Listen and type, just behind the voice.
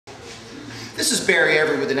This is Barry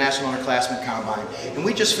Every with the National Underclassmen Combine, and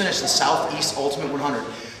we just finished the Southeast Ultimate 100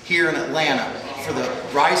 here in Atlanta for the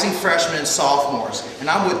rising freshmen and sophomores. And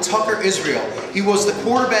I'm with Tucker Israel. He was the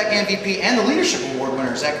quarterback MVP and the leadership award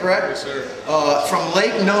winner, is that correct? Yes, sir. From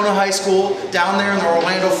Lake Nona High School down there in the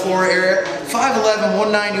Orlando, Florida area. 5'11",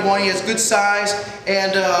 191, he has good size,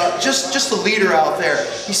 and just a leader out there.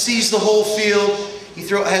 He sees the whole field, he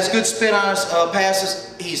has good spin on his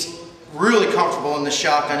passes, he's really comfortable in the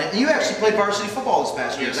shotgun. And you actually played varsity football this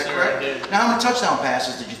past year, is that correct? Yes, sir, I did. Now, how many touchdown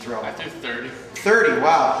passes did you throw? I threw 30. 30,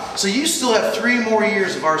 wow. So you still have 3 more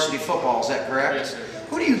years of varsity football, is that correct? Yes, sir.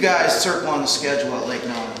 Who do you guys circle on the schedule at Lake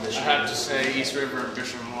Nona this year? I have to say East River and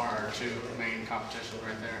Bishop Moore are 2 main competitions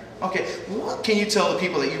right there. Okay, what can you tell the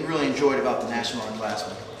people that you really enjoyed about the National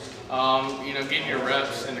Underclassmen? You know, getting your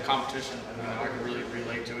reps in the competition, you know, I can really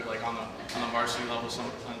relate to it, like on the varsity level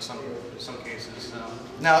in some cases. So.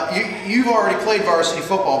 Now, you've already played varsity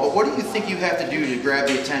football, but what do you think you have to do to grab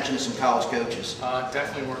the attention of some college coaches?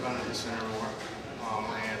 Definitely work on the center more,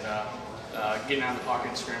 and getting out of the pocket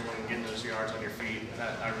and scrambling and getting those yards on your feet,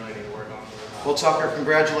 that I really need to work on. Well, Tucker,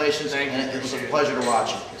 congratulations, Thank you. and it was a pleasure to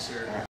watch you. Yes, sir.